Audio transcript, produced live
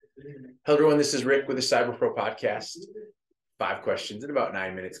Hello, everyone. This is Rick with the Cyber Pro podcast. 5 questions in about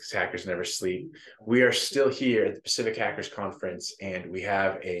 9 minutes because hackers never sleep. We are still here at the Pacific Hackers Conference, and we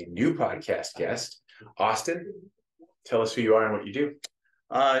have a new podcast guest. Austin, tell us who you are and what you do.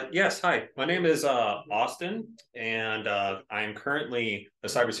 Yes, hi. My name is Austin, and I'm currently a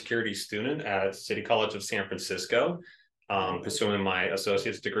cybersecurity student at City College of San Francisco, pursuing my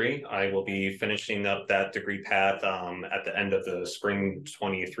associate's degree. I will be finishing up that degree path at the end of the spring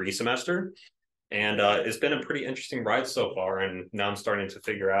 23 semester. And it's been a pretty interesting ride so far. And now I'm starting to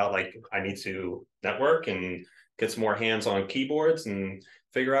figure out, like, I need to network and get some more hands on keyboards and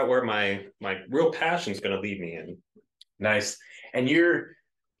figure out where my real passion is going to lead me in. Nice. And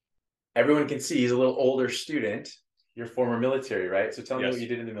everyone can see he's a little older student. You're former military, right? So tell me what you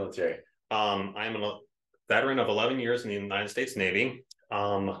did in the military. I'm a veteran of 11 years in the United States Navy.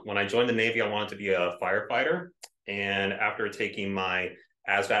 When I joined the Navy, I wanted to be a firefighter. And after taking my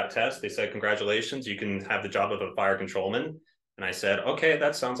ASVAB test, they said, congratulations, you can have the job of a fire controlman. And I said, okay,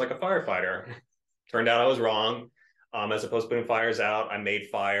 that sounds like a firefighter. Turned out I was wrong. As opposed to putting fires out, I made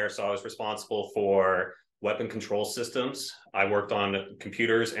fire. So I was responsible for weapon control systems. I worked on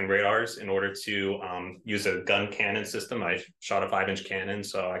computers and radars in order to use a gun cannon system. I shot a 5-inch cannon,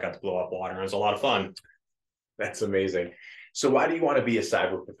 so I got to blow up water. It was a lot of fun. That's amazing. So why do you want to be a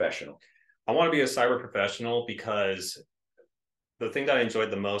cyber professional? I want to be a cyber professional because the thing that I enjoyed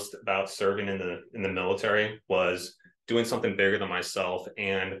the most about serving in the military was doing something bigger than myself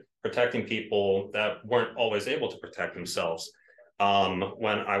and protecting people that weren't always able to protect themselves.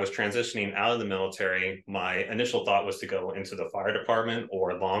 When I was transitioning out of the military, my initial thought was to go into the fire department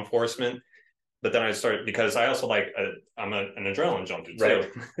or law enforcement. But then I started, because I also I'm an adrenaline junkie too.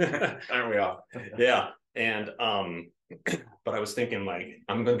 Right. Aren't we all? Yeah. And, but I was thinking, like,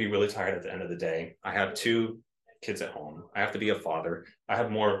 I'm going to be really tired at the end of the day. I have 2 kids at home. I have to be a father. I have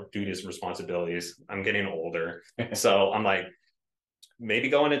more duties and responsibilities. I'm getting older. So I'm like, maybe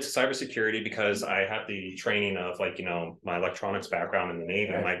going into cybersecurity because I have the training of, like, my electronics background in the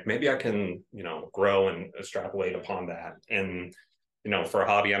Navy. I'm like, maybe I can, grow and extrapolate upon that. And, for a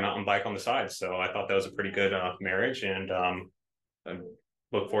hobby, I mountain bike on the side. So I thought that was a pretty good marriage, and I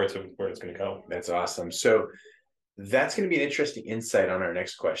look forward to where it's going to go. That's awesome. So that's going to be an interesting insight on our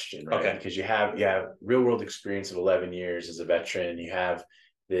next question, right? Okay. Because you have real world experience of 11 years as a veteran. You have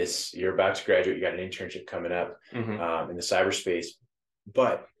you're about to graduate. You got an internship coming up in the cyberspace.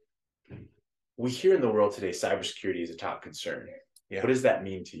 But we hear in the world today, cybersecurity is a top concern. Yeah. What does that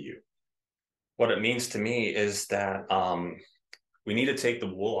mean to you? What it means to me is that we need to take the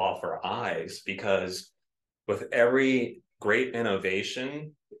wool off our eyes, because with every great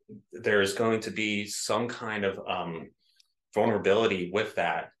innovation, there's going to be some kind of vulnerability with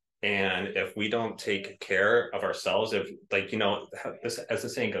that. And if we don't take care of ourselves, as the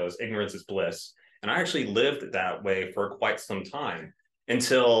saying goes, ignorance is bliss. And I actually lived that way for quite some time,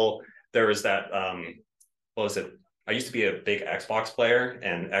 until there was that, what was it? I used to be a big Xbox player,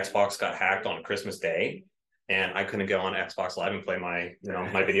 and Xbox got hacked on Christmas Day, and I couldn't go on Xbox Live and play my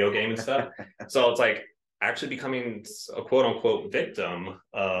video game and stuff. So it's like actually becoming a quote unquote victim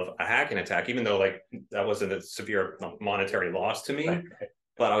of a hacking attack, even though, like, that wasn't a severe monetary loss to me.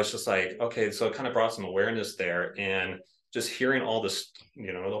 But I was just like, okay, so it kind of brought some awareness there. And just hearing all this,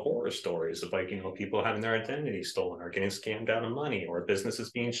 the horror stories of, like, people having their identity stolen or getting scammed out of money or businesses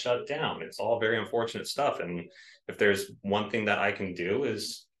being shut down. It's all very unfortunate stuff. And if there's one thing that I can do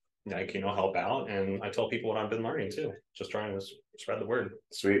is, like, help out. And I tell people what I've been learning too, just trying to spread the word.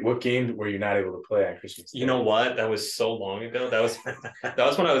 Sweet. What game were you not able to play on Christmas Day? You know what? That was so long ago. That was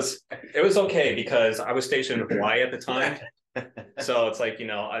when it was okay, because I was stationed in Hawaii at the time. So it's like,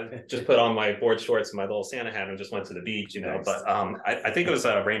 I just put on my board shorts and my little Santa hat and just went to the beach, Nice. But I think it was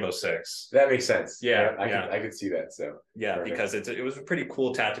Rainbow Six. That makes sense. Yeah, I could see that. So yeah, perfect. Because it was a pretty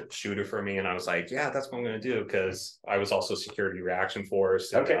cool tactical shooter for me, and I was like, yeah, that's what I'm going to do, because I was also security reaction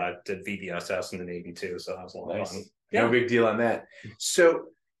force and did VBSS in the Navy too, so that was a lot of fun. Yeah. No big deal on that. So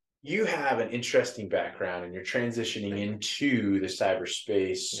you have an interesting background, and you're transitioning into the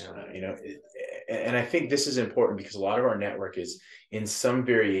cyberspace. And I think this is important because a lot of our network is in some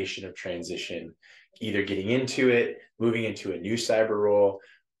variation of transition, either getting into it, moving into a new cyber role.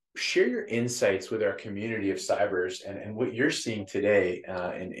 Share your insights with our community of cybers and what you're seeing today,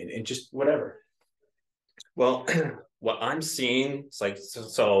 and just whatever. Well, what I'm seeing is like,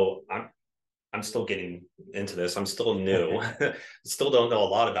 so I'm still getting into this. I'm still new. Still don't know a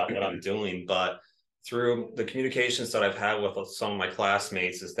lot about what I'm doing, but through the communications that I've had with some of my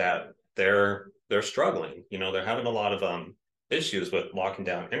classmates is that they're struggling. They're having a lot of issues with locking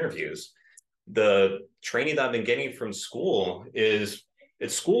down interviews. The training that I've been getting from school is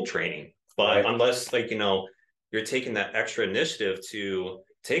it's school training. But unless like, you're taking that extra initiative to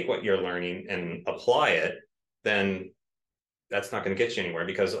take what you're learning and apply it, then that's not going to get you anywhere,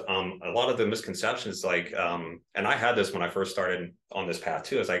 because a lot of the misconceptions, like, and I had this when I first started on this path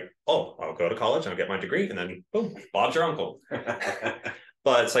too. It's like, oh, I'll go to college, I'll get my degree, and then boom, Bob's your uncle.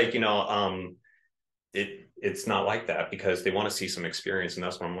 But it's like, it's not like that, because they want to see some experience, and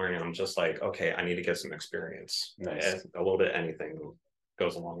that's what I'm learning. I'm just like, okay, I need to get some experience. Nice. A little bit, anything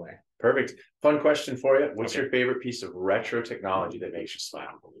goes a long way. Perfect. Fun question for you. What's your favorite piece of retro technology that makes you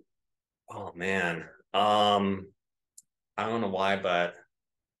smile? Oh man. I don't know why, but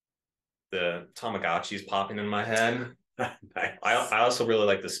the Tamagotchi's popping in my head. Nice. I also really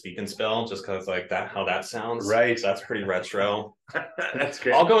like the Speak and Spell, just because like that, how that sounds. Right. That's pretty retro. That's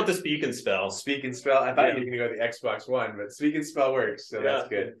great. I'll go with the Speak and Spell. Speak and Spell. I thought you were going to go with the Xbox One, but Speak and Spell works. So that's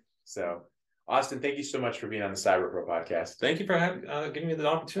good. So Austin, thank you so much for being on the Cyber Pro podcast. Thank you for giving me the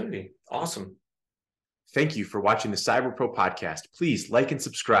opportunity. Awesome. Thank you for watching the Cyber Pro podcast. Please like and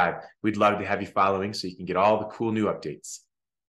subscribe. We'd love to have you following so you can get all the cool new updates.